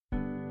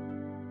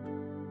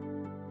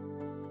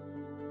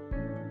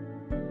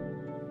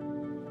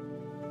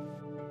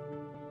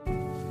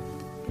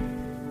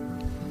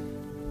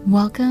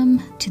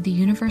Welcome to the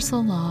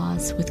Universal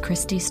Laws with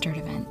Christy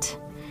Sturdivant,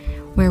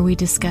 where we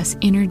discuss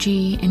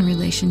energy in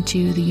relation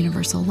to the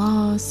universal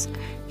laws,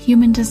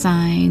 human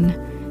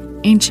design,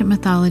 ancient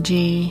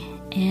mythology,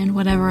 and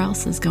whatever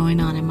else is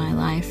going on in my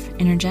life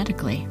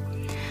energetically.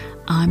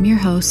 I'm your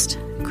host,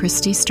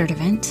 Christy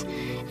Sturdivant,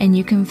 and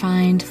you can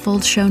find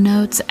full show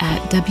notes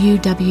at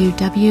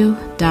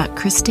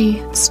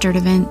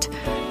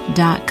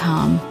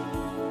www.christysturdivant.com.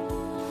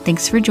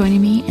 Thanks for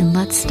joining me, and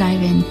let's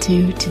dive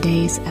into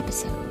today's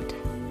episode.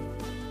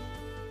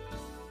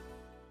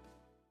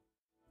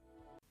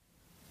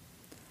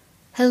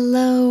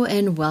 Hello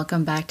and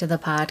welcome back to the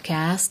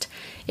podcast.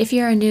 If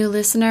you're a new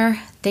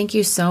listener, thank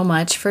you so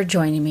much for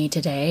joining me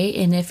today.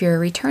 And if you're a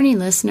returning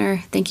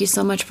listener, thank you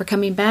so much for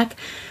coming back.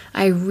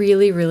 I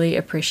really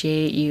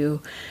appreciate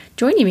you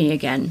joining me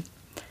again.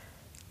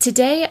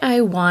 Today I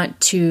want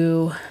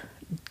to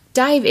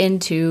dive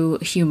into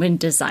human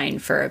design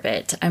for a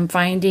bit. I'm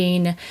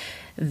finding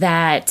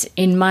that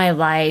in my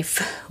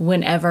life,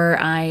 whenever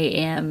I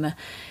am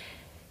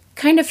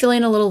kind of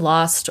feeling a little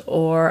lost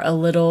or a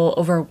little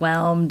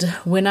overwhelmed,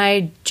 when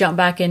I jump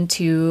back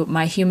into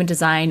my human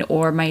design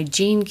or my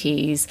gene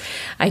keys,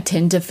 I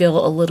tend to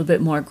feel a little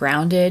bit more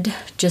grounded.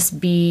 Just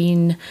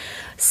being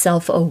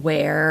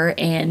self-aware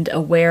and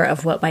aware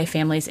of what my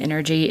family's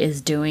energy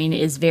is doing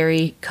is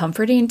very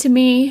comforting to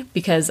me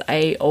because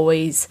I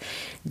always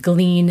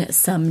glean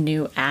some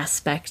new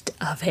aspect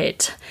of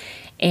it.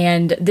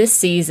 And this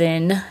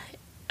season,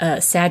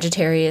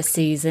 Sagittarius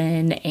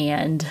season,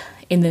 and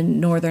in the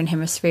Northern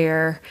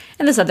Hemisphere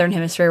and the Southern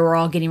Hemisphere, we're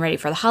all getting ready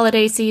for the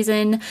holiday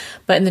season.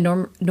 But in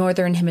the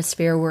Northern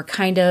Hemisphere, we're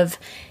kind of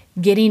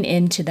getting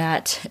into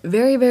that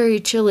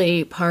very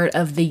chilly part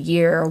of the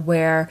year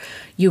where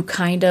you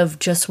kind of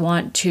just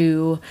want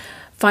to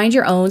find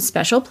your own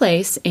special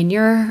place in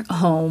your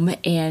home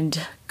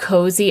and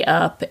cozy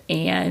up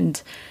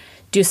and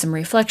do some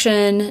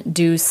reflection,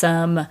 do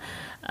some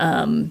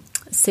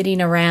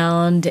sitting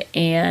around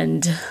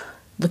and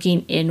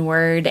looking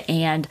inward.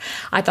 And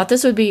I thought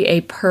this would be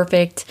a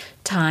perfect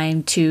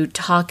time to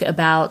talk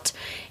about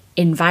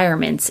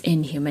environments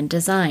in human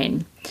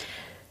design.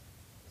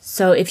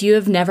 So if you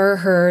have never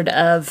heard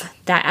of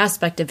that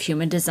aspect of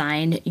human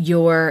design,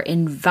 your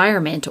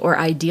environment or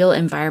ideal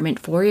environment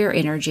for your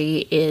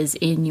energy is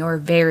in your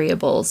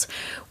variables,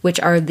 which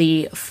are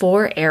the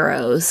 4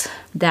 arrows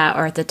that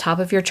are at the top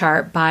of your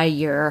chart by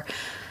your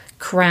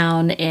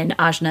crown and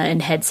ajna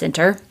and head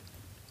center.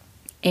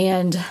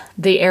 And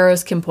the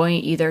arrows can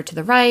point either to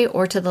the right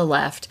or to the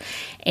left.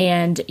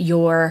 And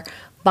your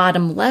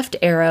bottom left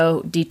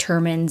arrow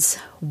determines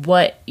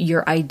what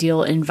your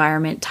ideal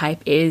environment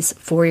type is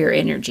for your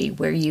energy,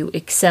 where you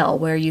excel,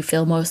 where you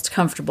feel most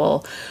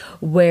comfortable,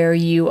 where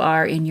you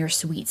are in your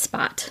sweet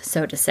spot,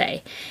 so to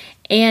say.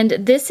 And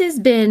this has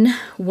been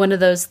one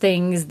of those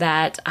things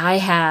that I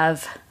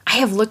have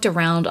looked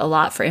around a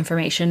lot for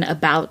information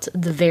about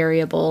the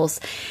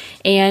variables.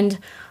 And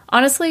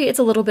honestly, it's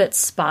a little bit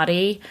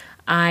spotty.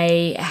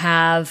 I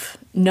have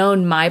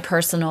known my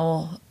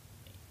personal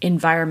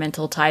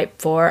environmental type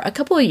for a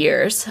couple of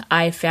years.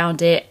 I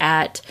found it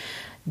at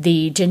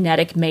the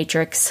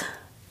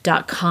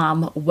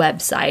geneticmatrix.com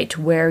website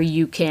where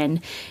you can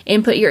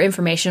input your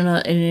information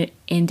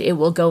and it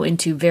will go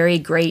into very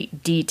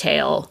great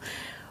detail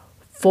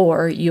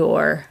for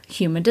your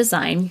human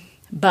design.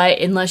 But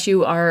unless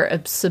you are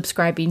a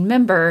subscribing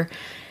member,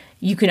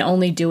 you can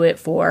only do it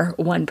for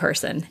one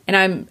person.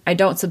 And I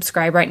don't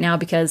subscribe right now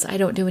because I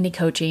don't do any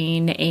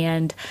coaching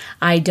and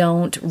I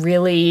don't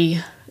really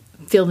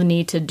feel the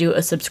need to do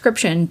a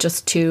subscription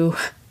just to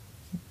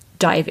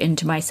dive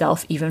into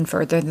myself even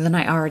further than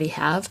I already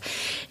have.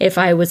 If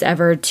I was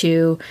ever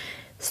to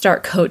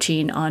start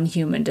coaching on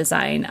human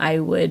design, I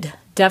would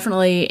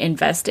definitely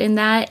invest in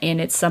that.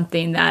 And it's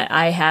something that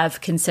I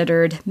have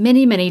considered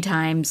many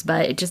times,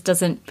 but it just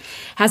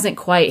hasn't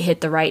quite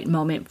hit the right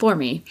moment for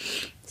me.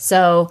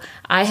 So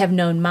I have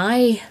known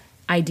my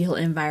ideal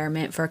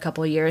environment for a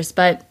couple of years,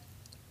 but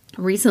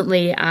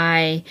recently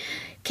I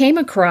came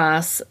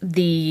across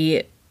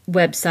the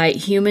website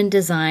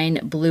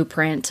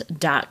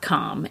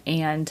humandesignblueprint.com.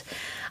 And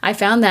I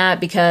found that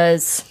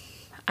because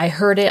I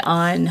heard it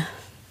on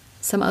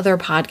some other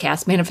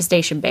podcast,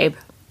 Manifestation Babe,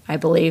 I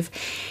believe.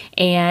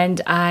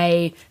 And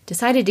I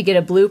decided to get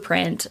a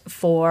blueprint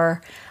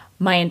for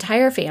my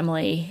entire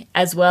family,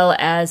 as well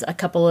as a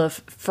couple of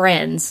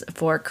friends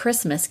for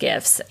Christmas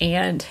gifts.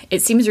 And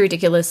it seems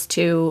ridiculous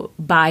to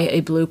buy a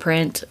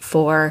blueprint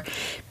for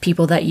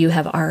people that you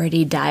have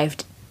already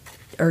dove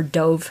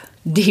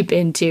deep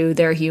into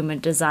their human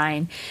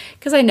design,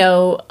 because I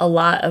know a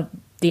lot of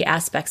the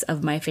aspects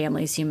of my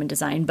family's human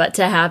design, but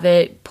to have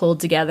it pulled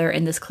together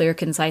in this clear,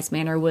 concise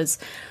manner was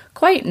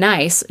quite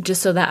nice,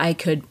 just so that I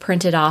could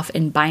print it off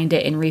and bind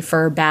it and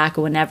refer back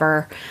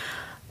whenever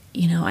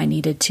I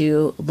needed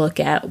to look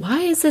at why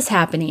is this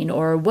happening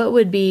or what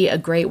would be a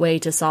great way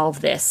to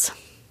solve this.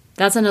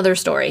 that's another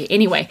story.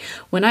 Anyway,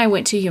 when I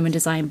went to Human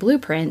Design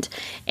Blueprint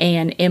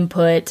and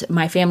input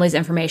my family's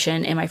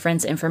information and my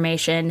friends'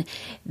 information,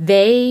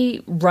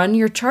 they run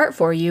your chart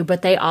for you,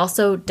 but they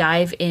also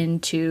dive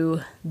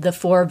into the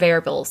 4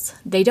 variables.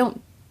 They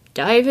don't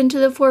dive into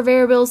the 4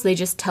 variables, they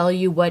just tell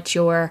you what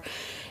your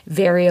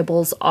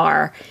variables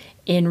are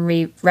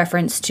in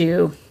reference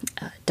to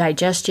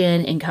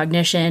digestion and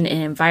cognition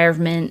and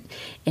environment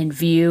and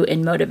view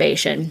and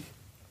motivation,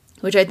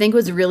 which I think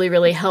was really,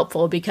 really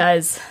helpful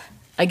because,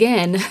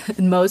 again,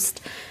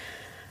 most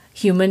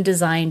human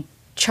design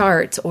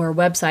charts or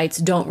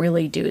websites don't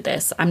really do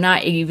this. I'm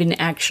not even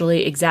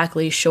actually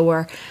exactly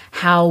sure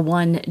how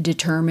one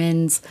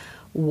determines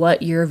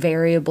what your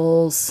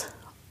variables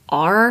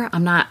are.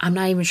 I'm not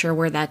even sure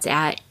where that's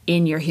at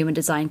in your human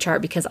design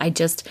chart because I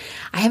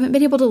haven't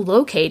been able to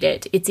locate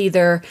it. It's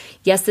either,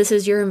 yes, this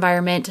is your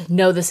environment,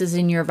 no, this is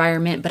in your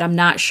environment, but I'm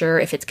not sure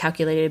if it's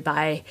calculated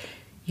by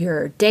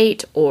your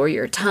date or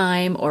your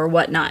time or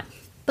whatnot.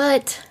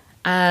 But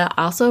I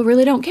also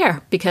really don't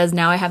care because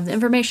now I have the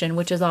information,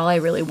 which is all I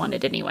really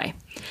wanted anyway.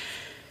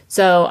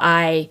 So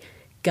I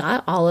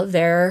got all of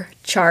their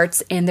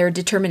charts and their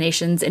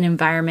determinations and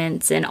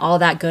environments and all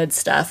that good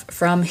stuff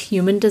from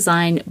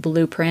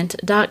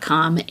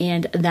humandesignblueprint.com,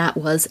 and that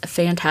was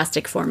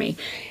fantastic for me.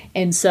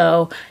 And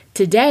so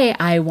today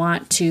I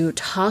want to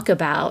talk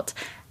about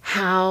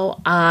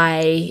how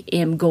I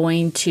am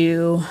going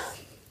to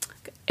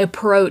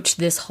approach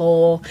this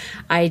whole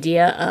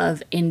idea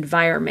of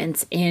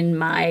environments in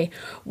my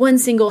one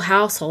single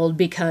household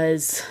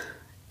because,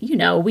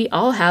 we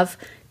all have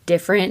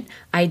different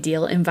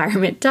ideal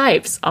environment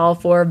types, all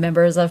 4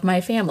 members of my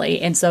family.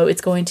 And so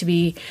it's going to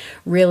be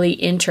really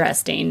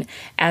interesting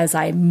as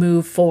I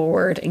move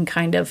forward and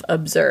kind of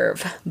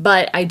observe.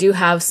 But I do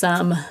have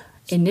some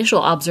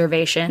initial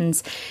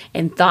observations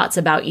and thoughts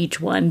about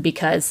each one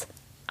because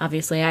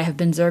obviously I have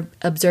been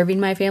observing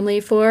my family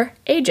for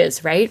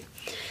ages, right?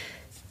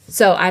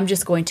 So I'm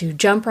just going to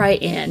jump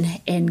right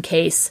in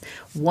case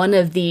one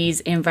of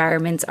these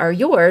environments are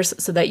yours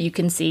so that you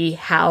can see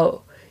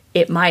how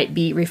it might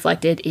be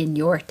reflected in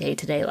your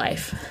day-to-day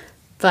life.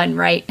 Fun,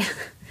 right?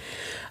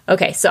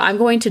 Okay, so I'm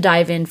going to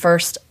dive in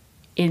first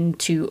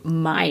into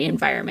my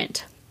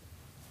environment.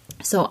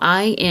 So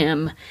I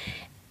am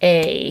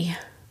a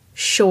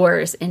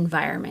shores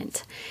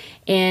environment.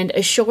 And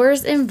a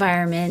shores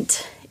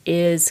environment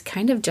is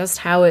kind of just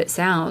how it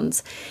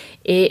sounds.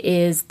 It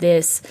is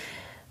this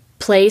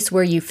place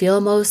where you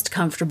feel most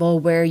comfortable,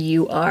 where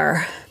you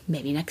are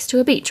maybe next to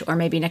a beach or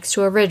maybe next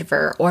to a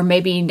river or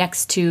maybe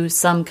next to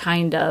some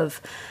kind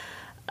of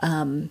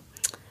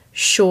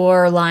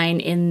shoreline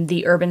in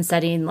the urban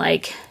setting,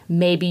 like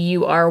maybe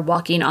you are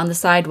walking on the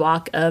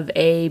sidewalk of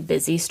a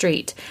busy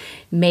street.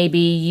 Maybe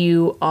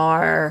you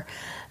are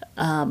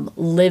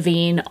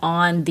living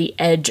on the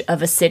edge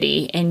of a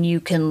city and you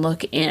can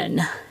look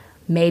in.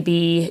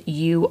 Maybe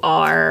you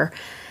are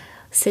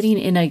sitting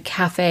in a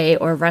cafe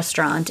or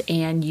restaurant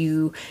and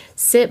you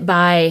sit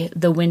by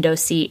the window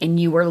seat and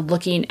you are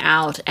looking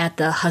out at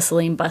the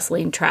hustling,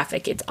 bustling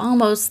traffic. It's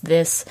almost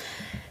this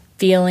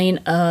feeling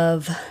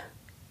of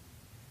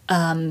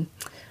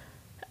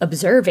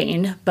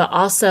observing, but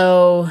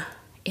also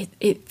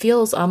it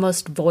feels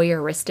almost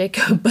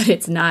voyeuristic, but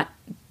it's not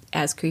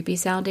as creepy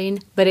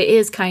sounding. But it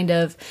is kind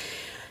of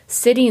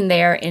sitting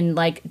there and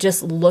like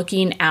just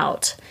looking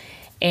out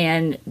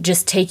and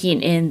just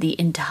taking in the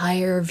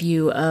entire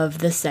view of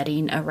the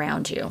setting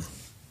around you.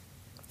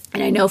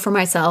 And I know for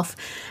myself,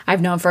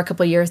 I've known for a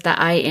couple of years that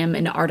I am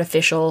an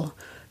artificial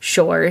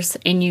shores,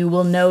 and you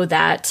will know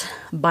that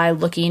by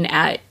looking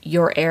at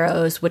your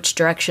arrows, which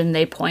direction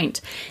they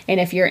point.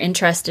 And if you're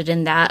interested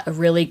in that, a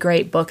really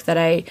great book that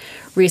I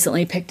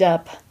recently picked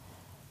up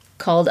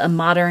called A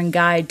Modern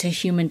Guide to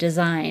Human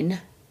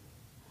Design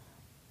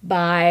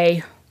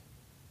by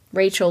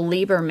Rachel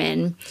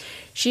Lieberman.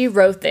 She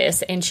wrote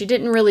this, and she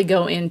didn't really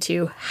go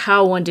into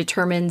how one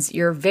determines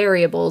your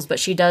variables, but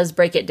she does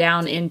break it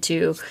down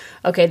into,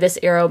 okay, this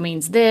arrow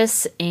means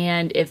this,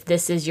 and if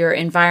this is your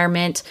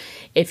environment,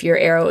 if your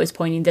arrow is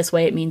pointing this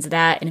way, it means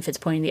that, and if it's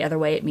pointing the other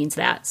way, it means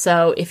that.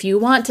 So if you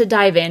want to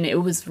dive in,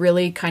 it was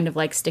really kind of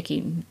like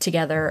sticking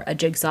together a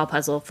jigsaw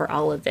puzzle for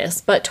all of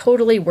this, but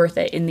totally worth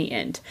it in the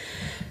end.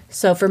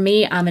 So for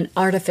me, I'm an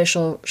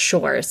artificial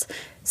shores.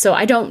 So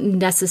I don't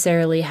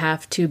necessarily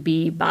have to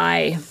be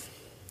by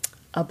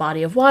a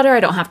body of water. I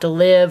don't have to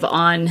live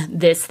on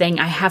this thing.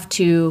 I have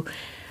to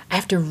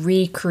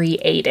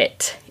recreate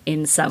it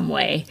in some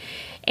way.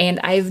 And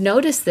I've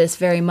noticed this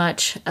very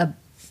much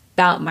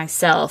about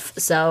myself.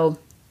 So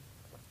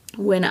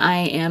when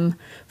I am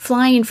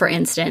flying, for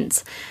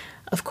instance,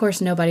 of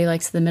course, nobody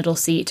likes the middle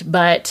seat,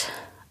 but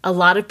a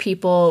lot of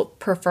people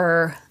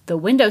prefer the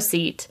window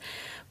seat.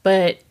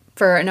 But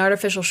for an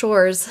artificial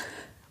shores,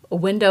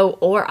 window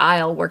or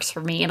aisle works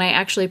for me. And I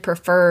actually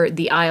prefer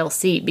the aisle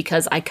seat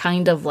because I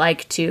kind of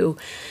like to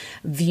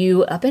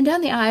view up and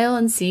down the aisle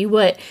and see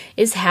what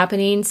is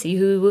happening, see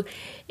who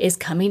is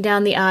coming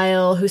down the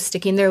aisle, who's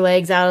sticking their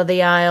legs out of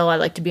the aisle. I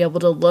like to be able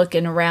to look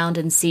and around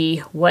and see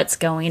what's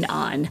going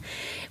on.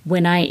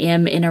 When I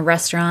am in a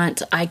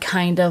restaurant, I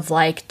kind of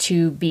like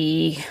to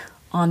be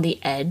on the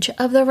edge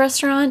of the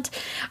restaurant.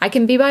 I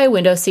can be by a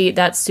window seat,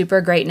 that's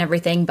super great and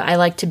everything, but I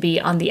like to be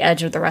on the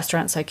edge of the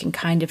restaurant so I can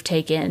kind of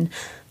take in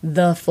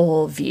the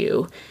full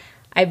view.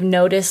 I've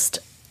noticed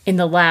in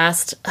the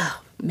last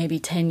maybe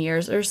 10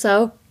 years or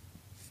so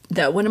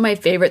that one of my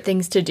favorite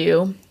things to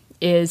do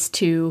is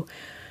to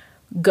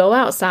go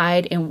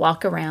outside and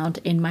walk around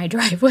in my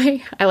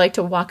driveway. I like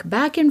to walk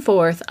back and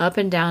forth up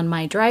and down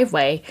my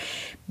driveway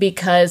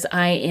because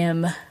I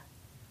am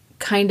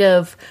kind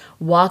of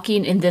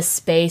walking in this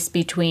space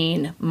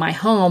between my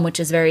home, which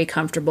is very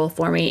comfortable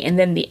for me, and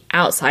then the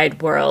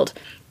outside world.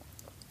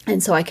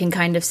 And so I can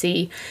kind of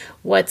see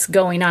what's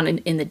going on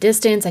in the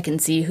distance. I can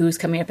see who's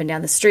coming up and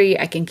down the street.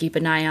 I can keep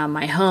an eye on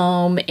my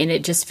home, and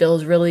it just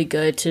feels really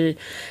good to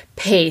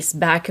pace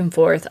back and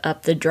forth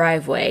up the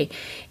driveway.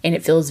 And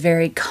it feels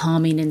very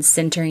calming and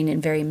centering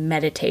and very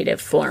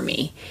meditative for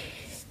me.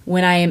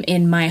 When I am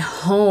in my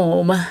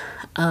home,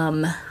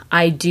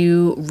 I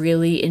do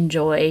really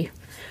enjoy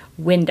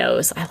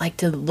windows. I like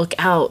to look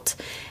out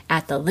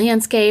at the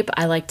landscape.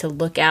 I like to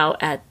look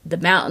out at the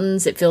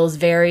mountains. It feels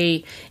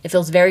very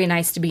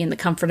nice to be in the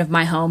comfort of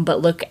my home,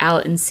 but look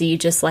out and see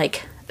just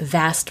like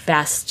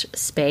vast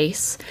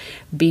space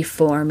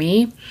before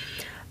me.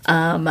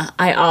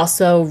 I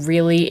also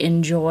really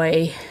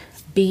enjoy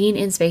being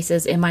in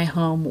spaces in my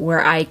home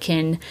where I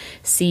can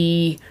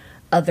see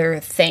other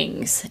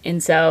things.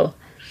 And so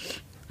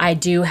I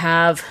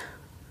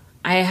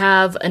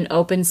have an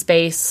open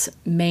space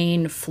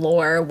main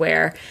floor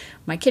where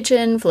my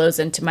kitchen flows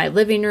into my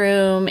living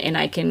room, and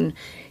I can,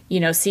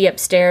 see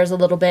upstairs a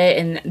little bit.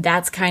 And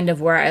that's kind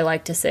of where I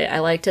like to sit. I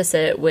like to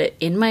sit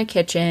in my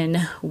kitchen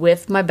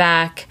with my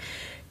back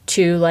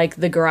to like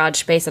the garage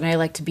space, and I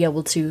like to be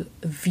able to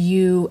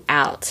view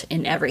out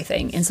in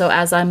everything. And so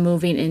as I'm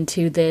moving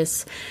into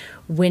this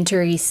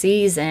wintry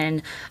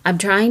season, I'm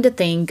trying to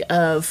think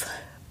of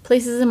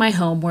places in my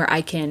home where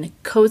I can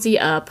cozy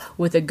up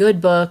with a good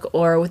book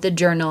or with a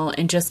journal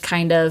and just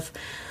kind of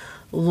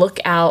look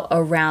out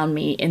around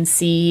me and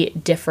see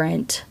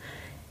different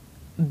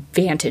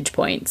vantage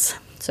points.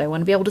 So I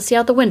want to be able to see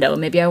out the window.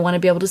 Maybe I want to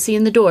be able to see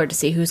in the door to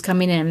see who's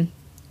coming in.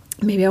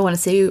 Maybe I want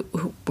to see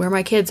where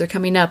my kids are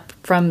coming up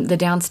from the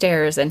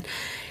downstairs. And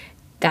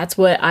that's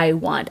what I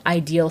want.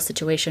 Ideal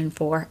situation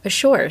for a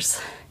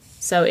shores.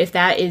 So if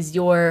that is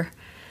your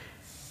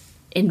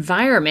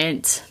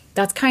environment,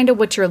 that's kind of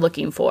what you're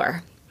looking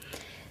for.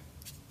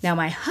 Now,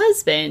 my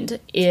husband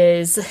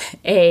is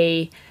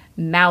a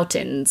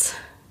mountains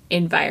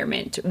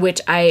environment,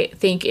 which I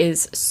think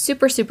is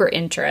super, super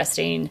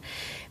interesting,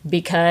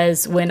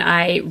 because when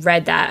I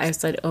read that, I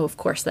said, oh, of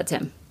course, that's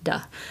him. Duh.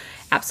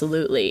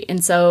 Absolutely.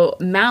 And so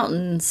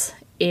mountains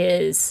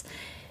it's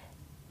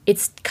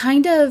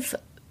kind of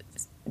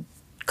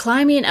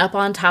climbing up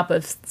on top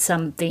of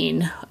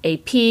something, a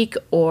peak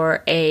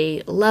or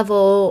a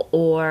level,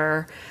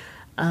 or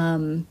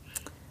I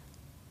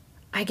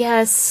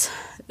guess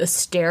the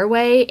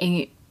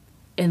stairway,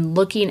 and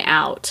looking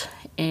out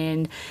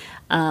and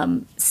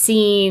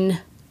seeing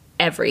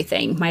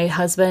everything. My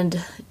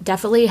husband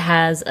definitely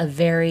has a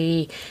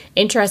very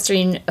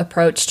interesting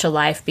approach to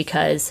life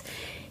because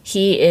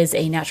he is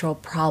a natural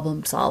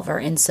problem solver.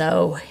 And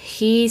so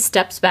he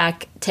steps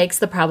back, takes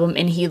the problem,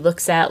 and he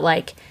looks at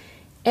like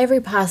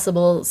every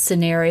possible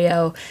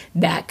scenario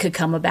that could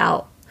come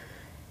about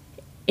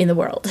in the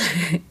world.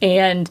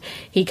 And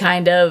he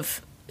kind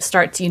of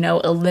starts,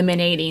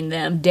 eliminating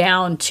them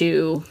down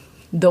to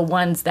the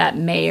ones that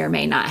may or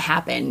may not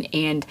happen.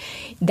 And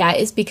that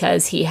is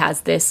because he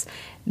has this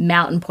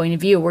mountain point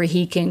of view where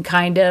he can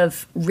kind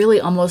of really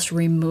almost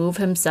remove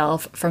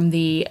himself from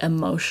the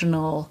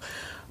emotional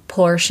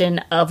portion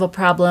of a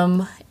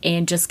problem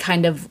and just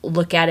kind of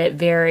look at it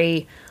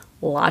very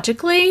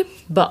logically,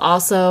 but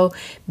also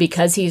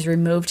because he's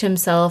removed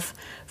himself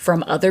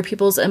from other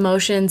people's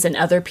emotions and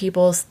other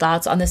people's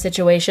thoughts on the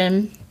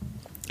situation,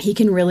 he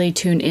can really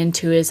tune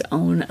into his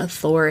own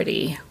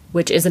authority,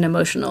 which is an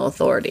emotional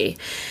authority.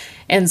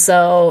 And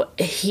so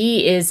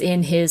he is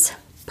in his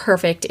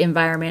perfect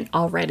environment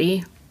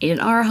already in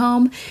our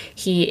home.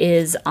 He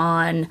is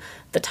on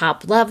the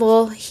top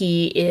level.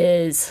 He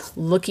is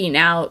looking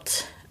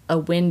out a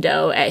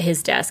window at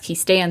his desk. He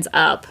stands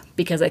up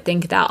because I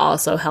think that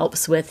also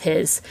helps with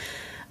his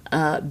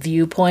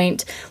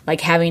viewpoint,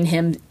 like having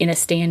him in a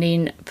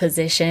standing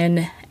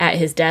position at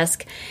his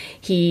desk.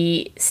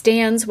 He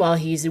stands while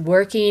he's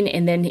working,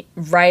 and then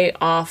right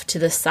off to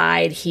the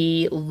side,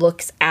 he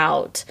looks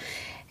out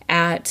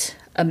at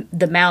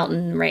the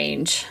mountain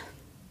range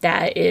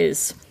that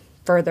is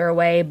further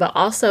away, but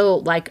also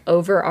like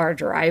over our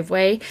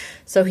driveway.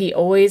 So he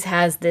always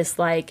has this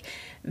like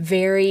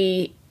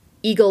very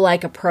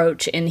eagle-like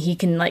approach, and he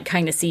can like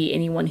kind of see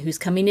anyone who's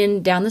coming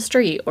in down the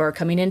street or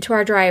coming into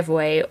our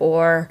driveway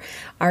or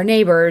our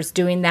neighbors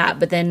doing that.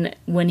 But then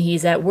when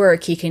he's at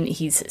work,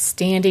 he's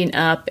standing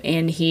up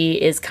and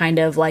he is kind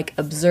of like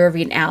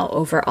observing out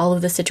over all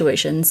of the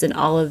situations and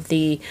all of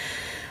the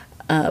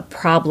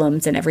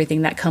problems and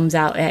everything that comes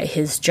out at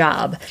his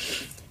job.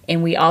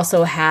 And we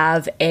also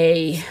have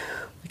a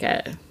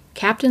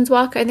captain's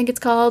walk, I think it's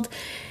called,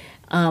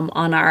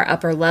 on our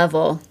upper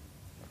level.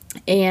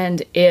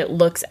 And it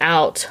looks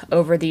out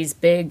over these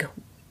big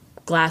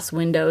glass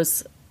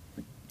windows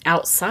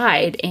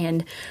outside.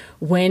 And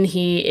when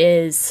he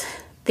is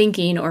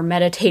thinking or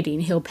meditating,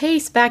 he'll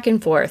pace back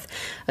and forth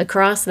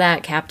across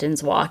that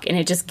captain's walk. And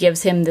it just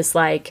gives him this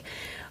like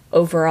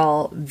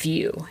overall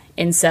view.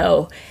 And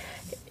so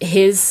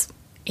his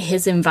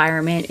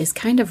environment is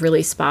kind of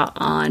really spot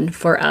on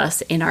for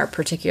us in our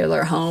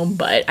particular home.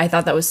 But I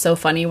thought that was so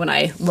funny when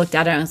I looked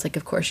at it. I was like,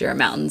 of course you're a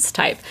mountains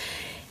type.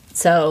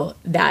 So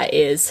that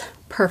is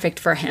perfect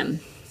for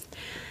him.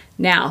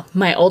 Now,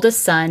 my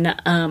oldest son,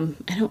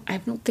 I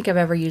don't think I've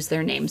ever used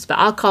their names, but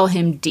I'll call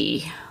him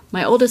D.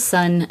 My oldest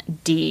son,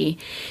 D,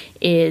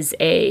 is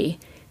a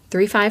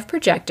 3-5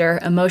 projector,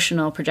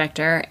 emotional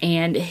projector,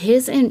 and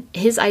his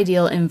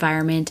ideal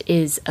environment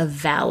is a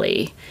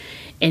valley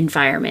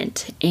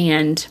environment.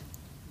 And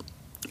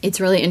it's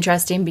really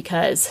interesting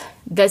because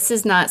this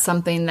is not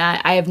something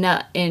that I've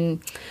not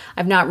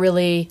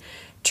really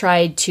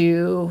tried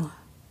to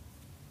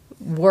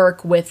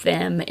work with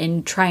them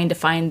in trying to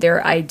find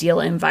their ideal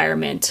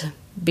environment,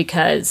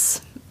 because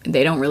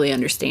they don't really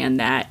understand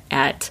that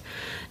at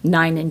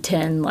 9 and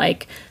 10,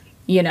 like,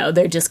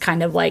 they're just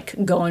kind of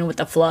like going with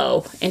the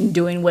flow and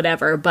doing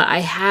whatever. But I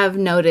have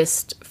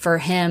noticed for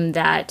him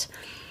that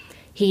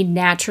he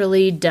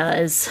naturally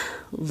does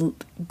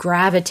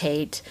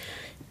gravitate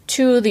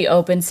to the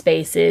open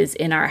spaces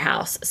in our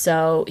house.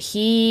 So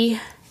he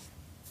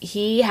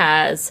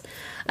has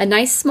a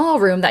nice small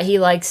room that he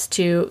likes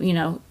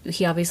to,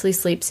 he obviously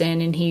sleeps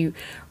in and he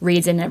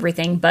reads and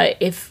everything. But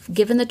if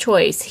given the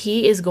choice,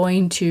 he is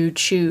going to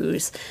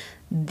choose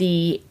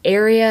the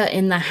area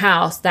in the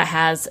house that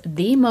has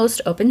the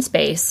most open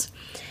space.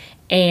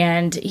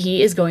 And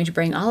he is going to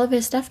bring all of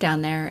his stuff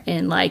down there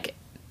and like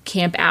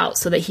camp out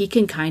so that he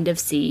can kind of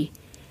see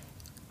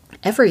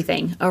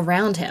everything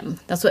around him.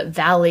 That's what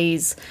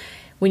valleys,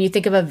 when you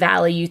think of a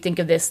valley, you think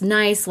of this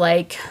nice,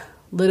 like,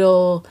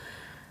 little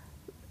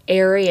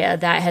area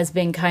that has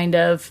been kind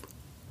of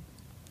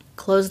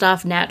closed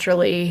off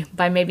naturally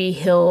by maybe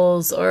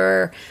hills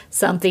or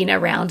something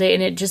around it.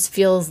 And it just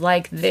feels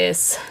like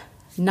this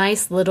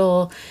nice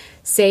little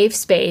safe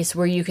space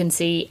where you can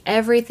see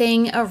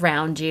everything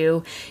around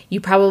you.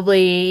 You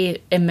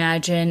probably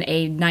imagine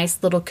a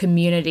nice little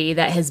community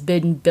that has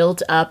been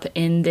built up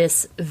in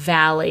this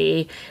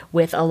valley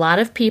with a lot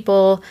of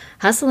people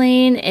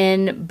hustling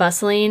and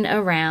bustling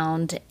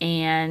around,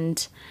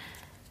 and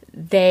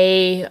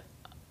they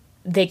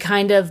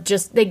kind of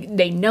just,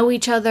 they know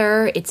each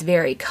other. It's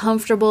very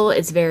comfortable.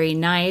 It's very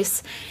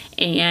nice.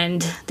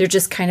 And they're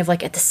just kind of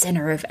like at the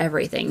center of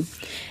everything.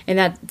 And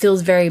that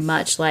feels very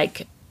much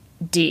like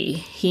D.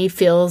 He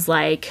feels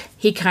like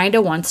he kind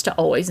of wants to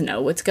always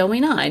know what's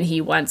going on.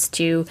 He wants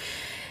to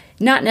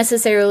not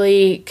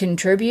necessarily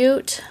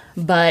contribute,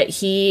 but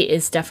he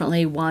is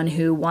definitely one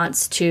who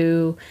wants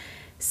to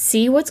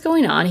see what's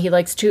going on. He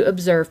likes to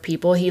observe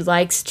people. He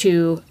likes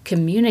to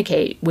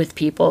communicate with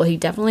people. He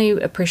definitely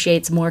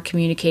appreciates more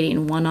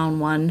communicating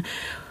one-on-one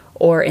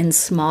or in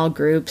small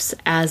groups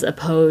as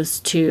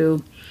opposed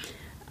to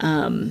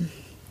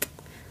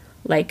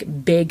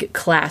like big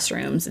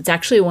classrooms. It's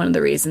actually one of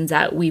the reasons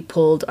that we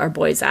pulled our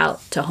boys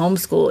out to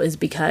homeschool, is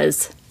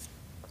because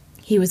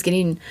he was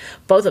getting,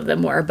 both of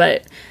them were,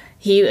 but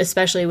he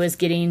especially was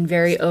getting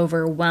very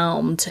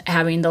overwhelmed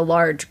having the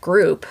large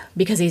group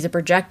because he's a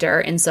projector.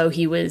 And so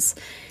he was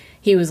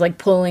like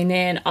pulling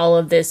in all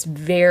of this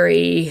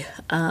very,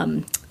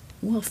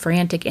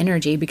 frantic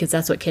energy, because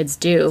that's what kids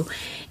do.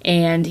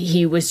 And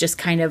he was just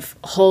kind of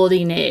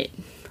holding it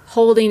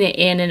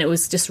in, and it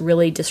was just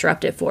really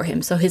disruptive for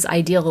him. So his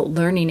ideal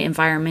learning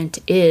environment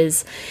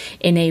is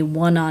in a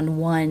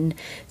one-on-one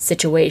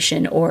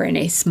situation or in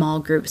a small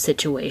group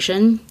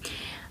situation.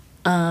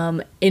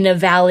 In a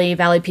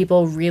valley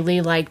people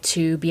really like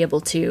to be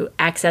able to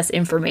access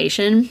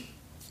information,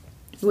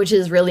 which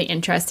is really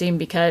interesting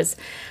because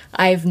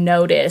I've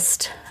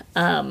noticed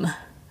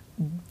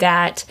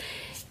that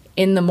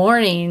in the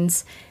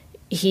mornings,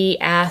 he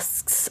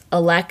asks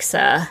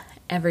Alexa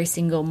every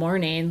single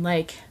morning,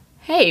 like,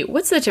 hey,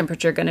 what's the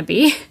temperature going to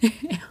be?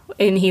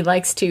 And he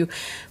likes to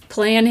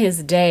plan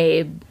his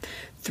day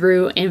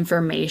through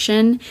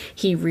information.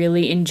 He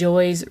really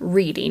enjoys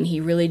reading.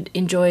 He really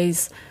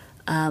enjoys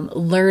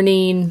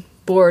learning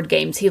board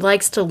games. He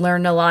likes to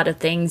learn a lot of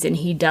things, and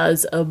he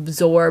does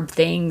absorb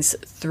things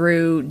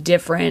through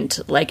different,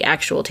 like,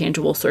 actual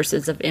tangible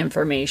sources of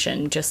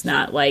information, just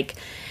not like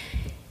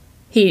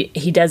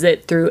he does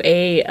it through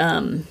a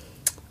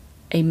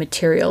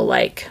material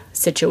like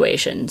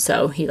situation.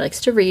 So he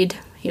likes to read.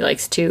 He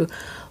likes to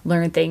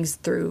learn things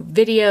through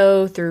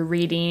video, through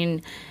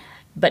reading.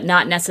 but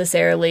not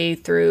necessarily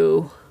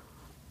through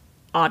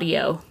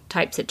audio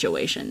type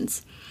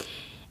situations.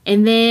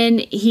 And then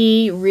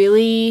he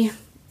really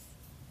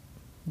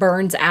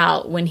burns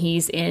out when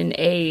he's in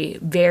a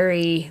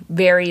very,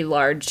 very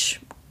large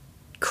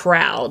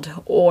crowd,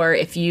 or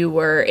if you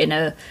were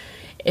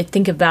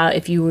think about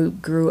if you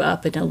grew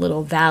up in a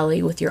little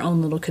valley with your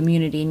own little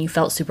community and you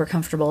felt super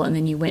comfortable, and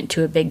then you went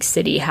to a big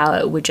city, how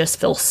it would just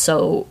feel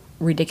so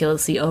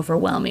ridiculously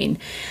overwhelming.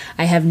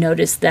 I have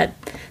noticed that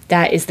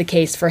is the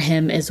case for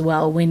him as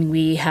well. When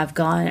we have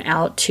gone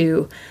out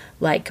to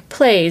like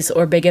plays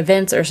or big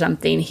events or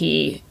something,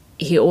 he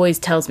always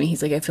tells me,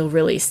 he's like, I feel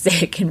really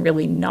sick and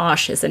really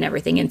nauseous and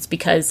everything. And it's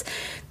because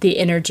the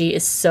energy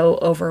is so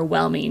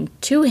overwhelming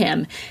to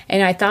him.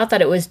 And I thought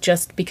that it was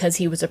just because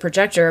he was a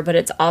projector, but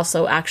it's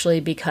also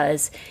actually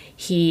because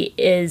he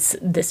is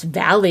this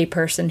valley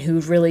person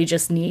who really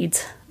just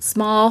needs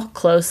small,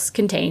 close,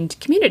 contained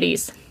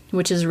communities,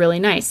 which is really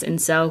nice.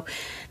 And so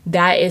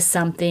that is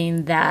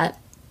something that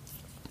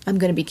I'm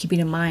going to be keeping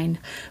in mind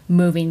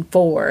moving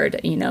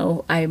forward.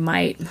 I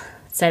might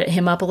set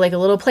him up like a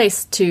little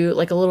place to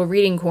like a little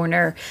reading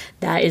corner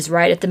that is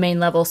right at the main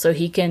level, so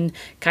he can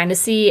kind of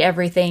see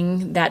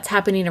everything that's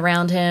happening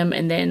around him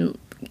and then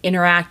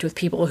interact with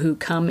people who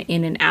come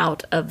in and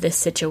out of this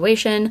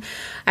situation.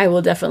 I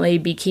will definitely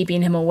be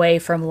keeping him away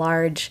from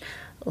large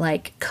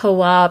like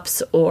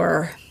co-ops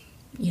or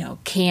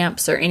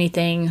camps or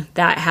anything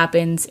that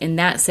happens in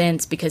that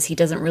sense, because he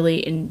doesn't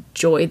really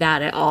enjoy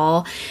that at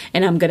all.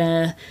 And I'm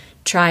gonna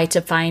try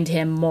to find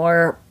him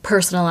more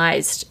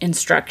personalized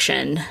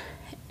instruction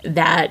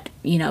that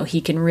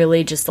he can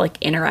really just like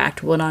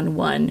interact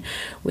one-on-one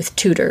with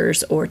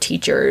tutors or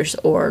teachers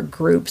or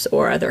groups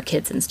or other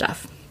kids and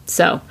stuff.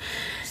 So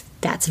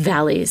that's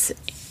Valley's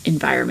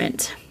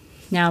environment.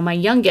 Now my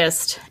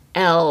youngest,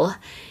 Elle,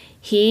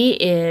 he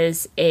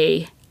is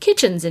a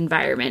kitchen's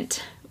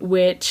environment,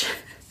 which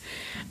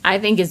I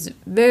think is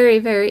very,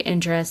 very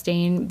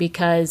interesting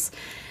because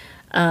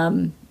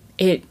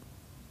it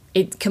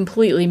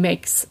completely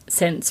makes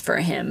sense for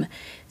him.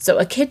 So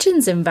a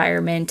kitchen's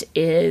environment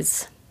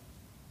is,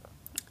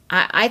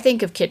 I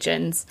think of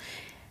kitchens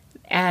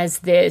as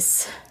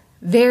this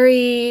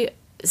very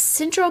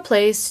central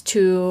place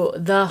to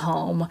the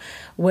home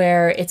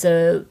where it's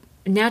a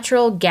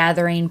natural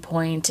gathering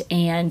point,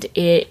 and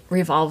it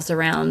revolves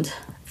around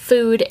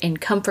food and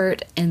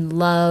comfort and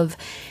love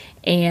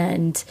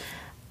and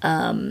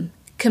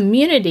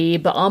community,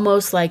 but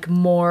almost like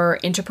more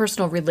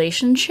interpersonal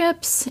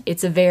relationships.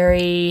 It's a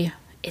very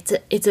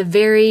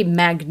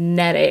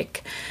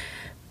magnetic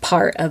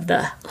part of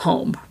the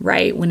home,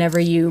 right? Whenever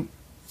you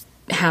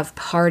have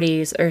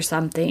parties or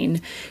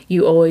something,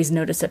 you always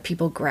notice that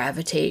people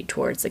gravitate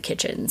towards the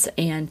kitchens.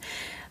 And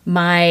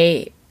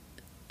my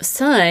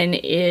son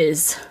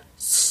is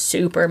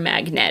super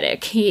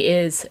magnetic. He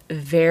is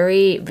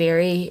very,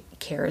 very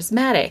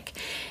charismatic,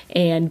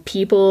 and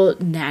people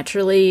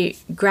naturally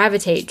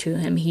gravitate to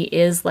him. He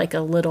is like a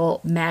little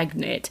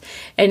magnet,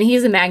 and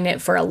he's a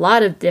magnet for a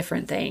lot of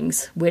different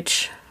things,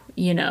 which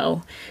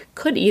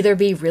could either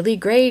be really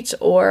great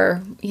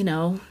or,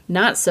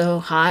 not so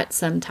hot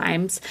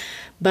sometimes.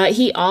 But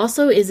he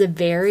also is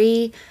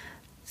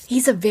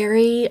he's a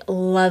very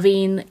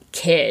loving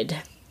kid.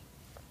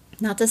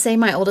 Not to say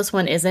my oldest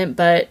one isn't,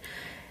 but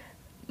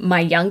my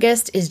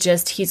youngest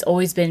is he's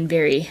always been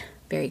very,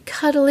 very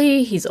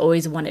cuddly. He's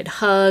always wanted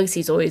hugs.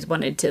 He's always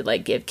wanted to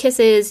like give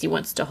kisses. He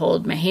wants to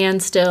hold my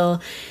hand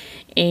still.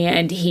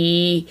 And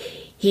he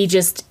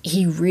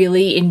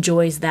really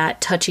enjoys that,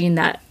 touching,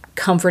 that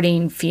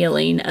comforting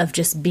feeling of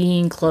just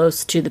being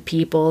close to the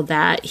people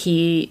that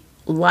he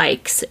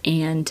likes,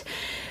 and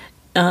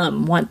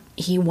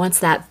he wants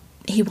that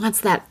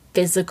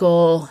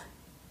physical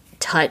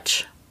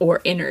touch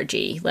or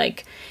energy.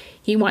 Like,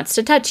 he wants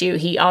to touch you.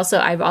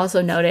 I've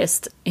also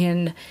noticed,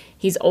 and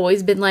he's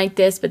always been like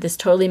this, but this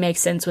totally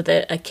makes sense with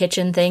a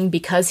kitchen thing,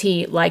 because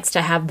he likes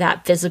to have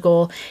that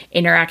physical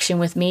interaction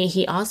with me.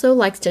 He also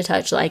likes to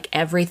touch like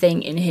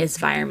everything in his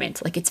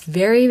environment. Like, it's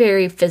very,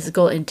 very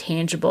physical and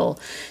tangible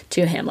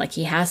to him. Like,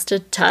 he has to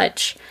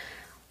touch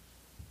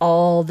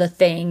all the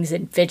things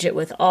and fidget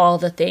with all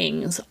the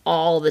things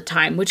all the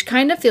time, which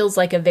kind of feels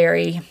like a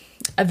very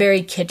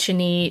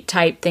kitchen-y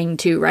type thing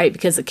too, right?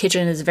 Because the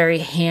kitchen is a very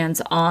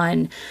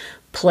hands-on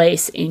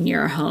place in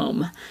your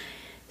home.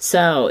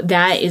 So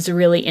that is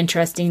really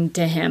interesting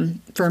to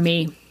him, for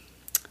me,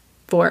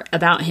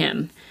 about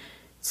him.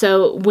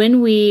 So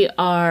when we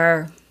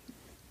are,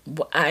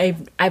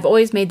 I've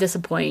always made this a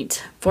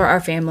point for our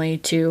family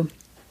to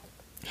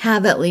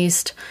have at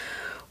least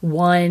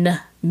one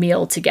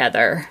meal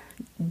together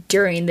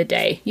during the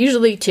day.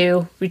 Usually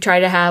two. We try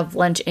to have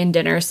lunch and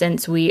dinner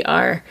since we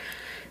are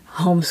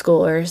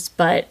homeschoolers,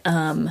 but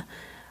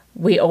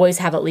we always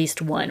have at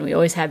least one. We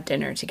always have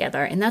dinner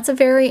together. And that's a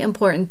very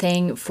important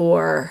thing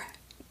for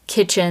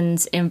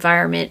kitchen's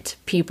environment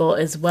people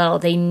as well.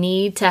 They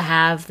need to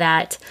have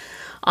that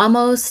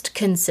almost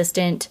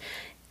consistent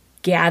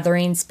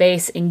gathering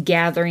space and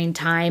gathering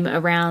time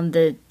around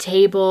the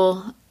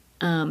table.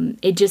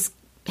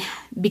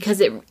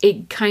 Because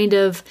it kind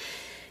of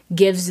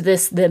gives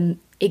them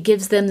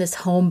this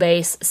home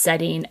base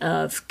setting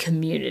of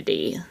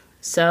community.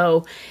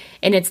 So,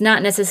 and it's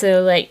not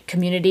necessarily like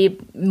community,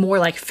 more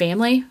like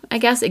family, I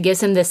guess. It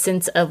gives him this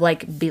sense of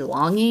like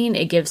belonging.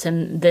 It gives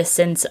him this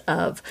sense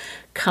of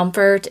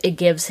comfort. It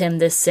gives him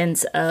this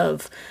sense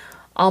of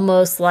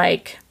almost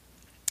like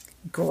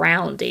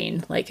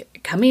grounding,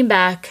 like coming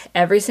back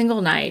every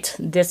single night.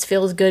 This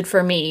feels good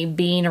for me,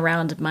 being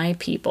around my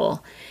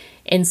people.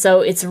 And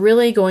so it's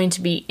really going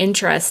to be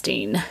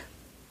interesting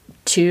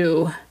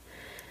to,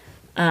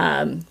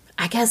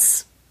 I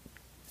guess,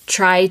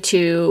 try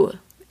to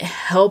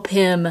help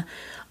him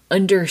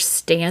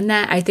understand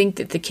that. I think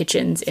that the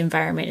kitchen's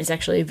environment is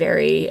actually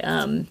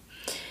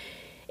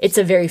it's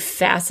a very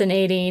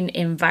fascinating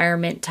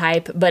environment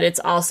type, but it's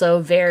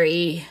also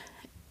very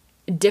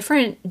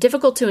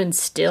difficult to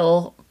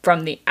instill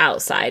from the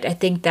outside. I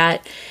think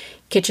that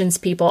kitchen's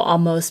people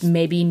almost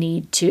maybe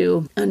need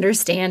to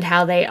understand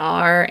how they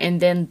are and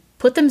then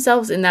put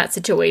themselves in that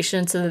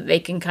situation so that they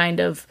can kind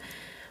of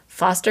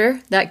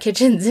foster that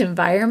kitchen's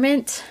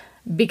environment.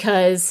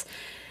 Because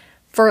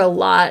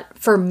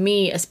for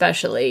me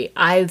especially,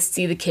 I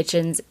see the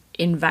kitchen's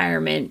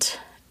environment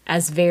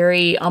as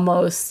very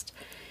almost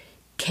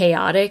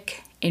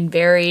chaotic and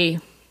very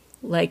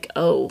like,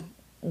 oh,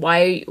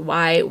 why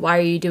are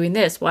you doing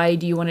this? Why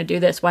do you want to do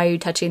this? Why are you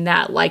touching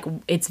that? Like,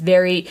 that's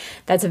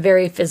a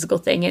very physical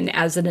thing. And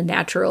as a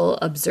natural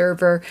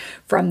observer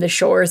from the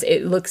shores,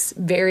 it looks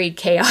very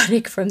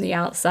chaotic from the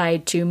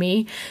outside to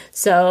me.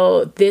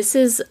 So this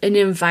is an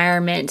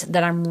environment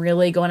that I'm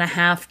really going to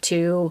have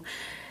to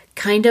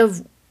kind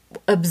of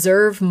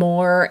observe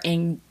more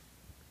and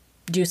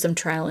do some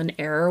trial and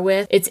error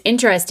with. It's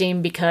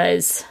interesting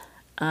because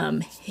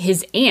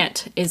his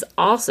aunt is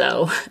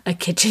also a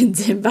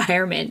kitchen's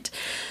environment.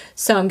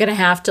 So I'm going to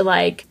have to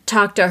like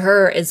talk to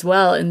her as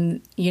well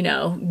and,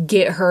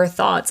 get her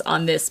thoughts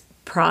on this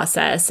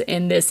process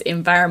in this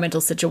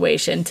environmental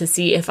situation to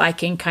see if I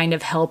can kind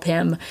of help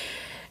him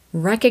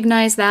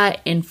recognize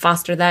that and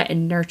foster that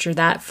and nurture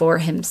that for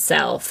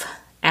himself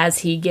as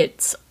he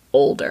gets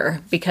older.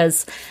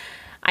 Because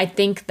I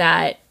think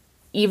that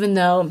even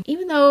though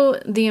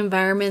the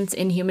environments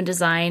in human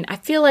design, I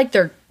feel like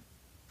they're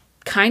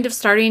kind of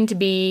starting to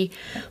be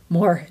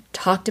more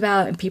talked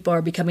about and people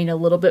are becoming a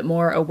little bit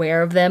more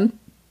aware of them.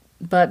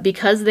 But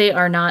because they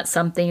are not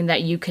something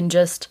that you can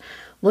just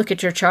look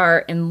at your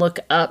chart and look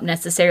up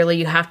necessarily,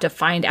 you have to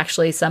find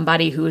actually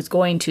somebody who is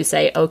going to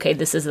say, okay,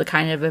 this is the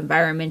kind of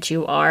environment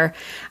you are.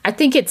 I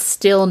think it's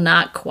still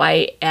not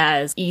quite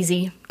as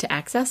easy to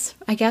access,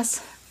 I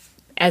guess,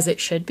 as it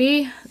should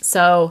be.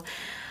 So,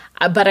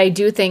 but I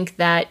do think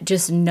that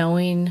just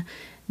knowing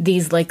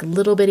these like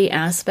little bitty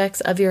aspects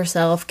of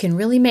yourself can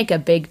really make a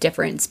big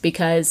difference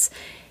because,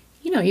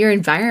 your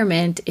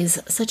environment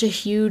is such a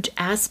huge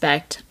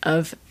aspect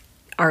of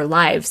our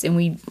lives. And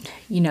we,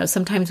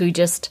 sometimes we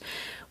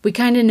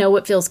kind of know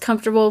what feels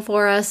comfortable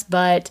for us,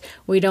 but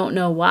we don't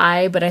know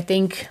why. But I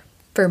think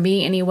for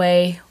me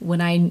anyway,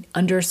 when I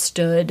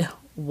understood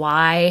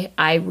why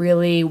I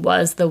really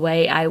was the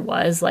way I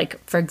was,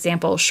 like, for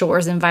example,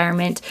 Shore's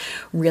environment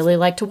really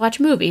like to watch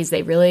movies.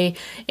 They really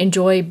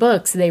enjoy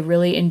books. They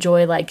really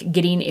enjoy like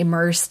getting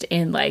immersed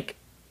in like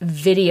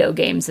video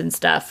games and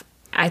stuff.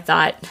 I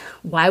thought,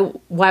 why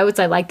was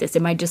I like this?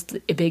 Am I just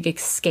a big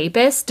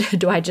escapist?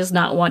 Do I just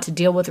not want to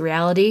deal with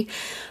reality?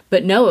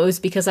 But no, it was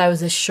because I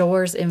was a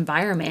Shore's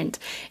environment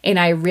and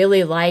I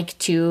really like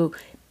to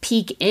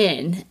peek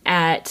in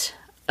at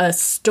a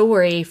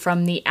story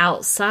from the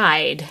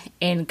outside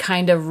and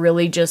kind of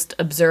really just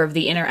observe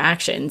the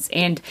interactions.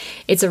 And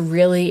it's a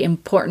really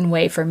important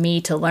way for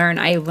me to learn.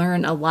 I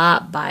learn a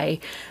lot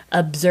by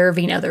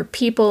observing other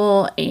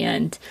people,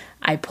 and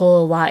I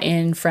pull a lot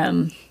in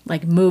from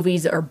like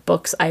movies or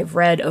books I've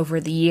read over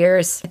the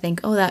years. I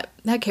think, oh, that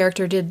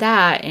character did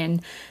that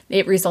and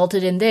it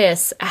resulted in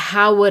this.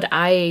 How would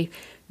I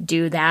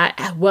do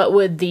that? What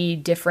would the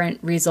different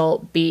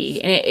result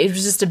be? And it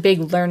was just a big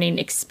learning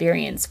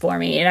experience for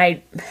me.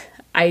 And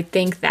I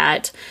think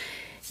that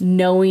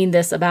knowing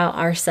this about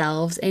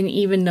ourselves and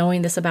even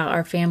knowing this about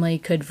our family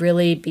could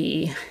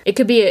be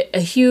a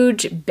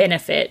huge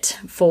benefit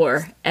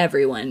for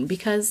everyone,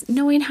 because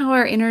knowing how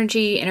our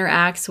energy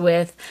interacts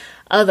with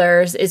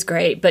others is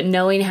great, but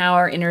knowing how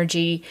our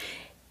energy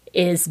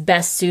is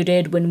best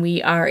suited when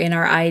we are in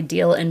our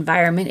ideal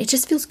environment, it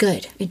just feels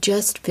good. It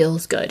just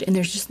feels good. And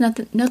there's just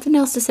nothing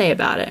else to say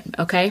about it.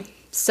 Okay.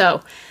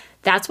 So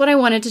that's what I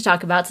wanted to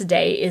talk about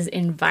today is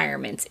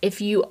environments. If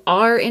you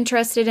are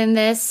interested in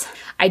this,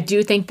 I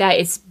do think that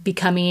it's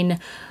becoming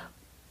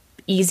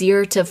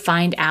easier to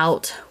find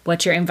out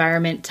what your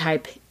environment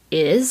type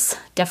is.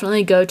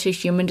 Definitely go to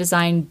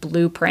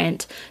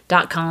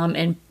humandesignblueprint.com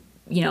and,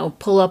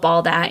 pull up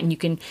all that, and you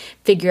can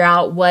figure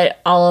out what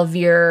all of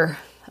your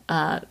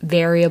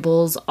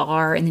variables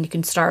are, and then you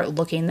can start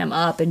looking them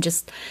up and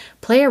just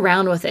play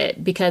around with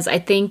it, because I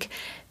think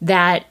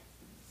that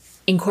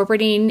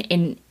incorporating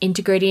and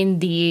integrating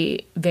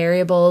the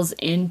variables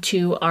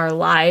into our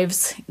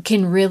lives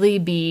can really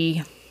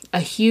be a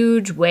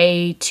huge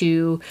way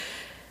to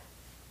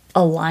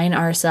align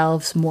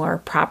ourselves more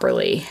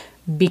properly,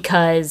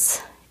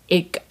 because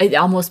it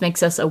almost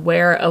makes us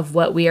aware of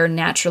what we are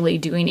naturally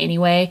doing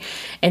anyway,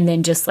 and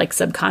then just like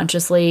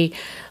subconsciously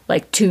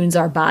like tunes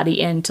our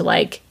body in to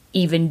like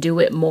even do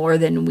it more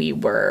than we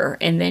were,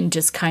 and then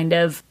just kind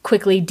of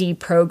quickly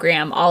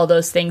deprogram all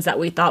those things that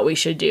we thought we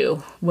should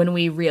do when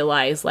we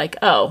realize like,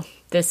 oh,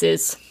 this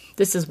is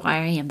why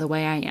I am the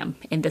way I am,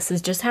 and this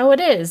is just how it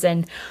is,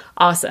 and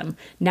awesome.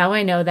 Now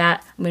I know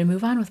that. I'm going to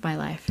move on with my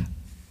life.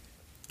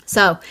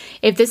 So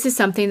if this is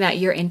something that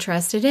you're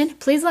interested in,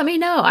 please let me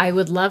know. I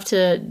would love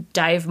to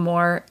dive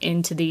more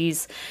into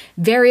these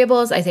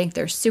variables. I think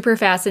they're super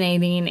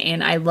fascinating,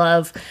 and I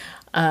love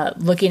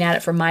looking at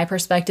it from my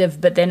perspective,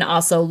 but then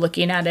also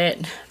looking at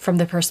it from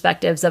the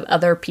perspectives of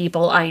other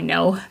people I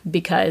know,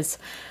 because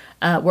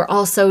we're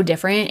all so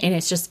different, and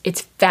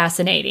it's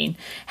fascinating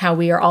how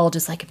we are all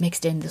just like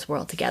mixed in this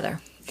world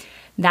together.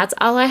 That's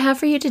all I have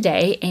for you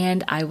today,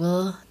 and I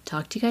will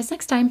talk to you guys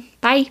next time.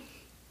 Bye.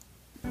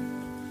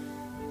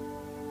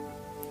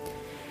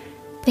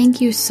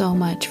 Thank you so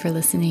much for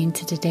listening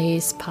to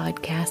today's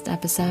podcast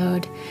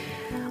episode.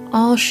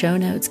 All show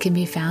notes can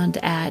be found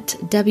at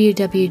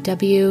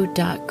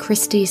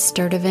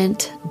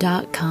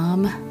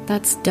www.kristysturtevant.com.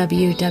 That's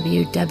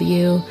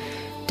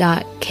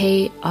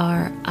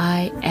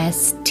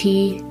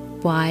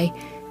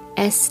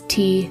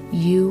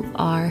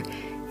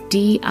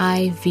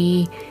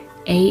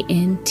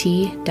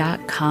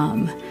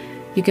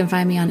You can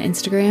find me on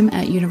Instagram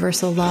at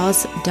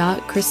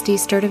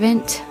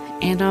universallaws.kristysturtevant,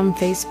 and on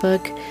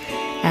Facebook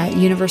at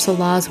Universal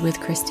Laws with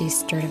Kristy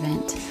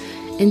Sturtevant.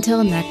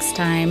 Until next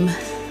time,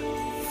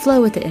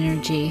 flow with the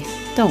energy.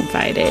 Don't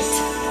fight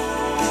it.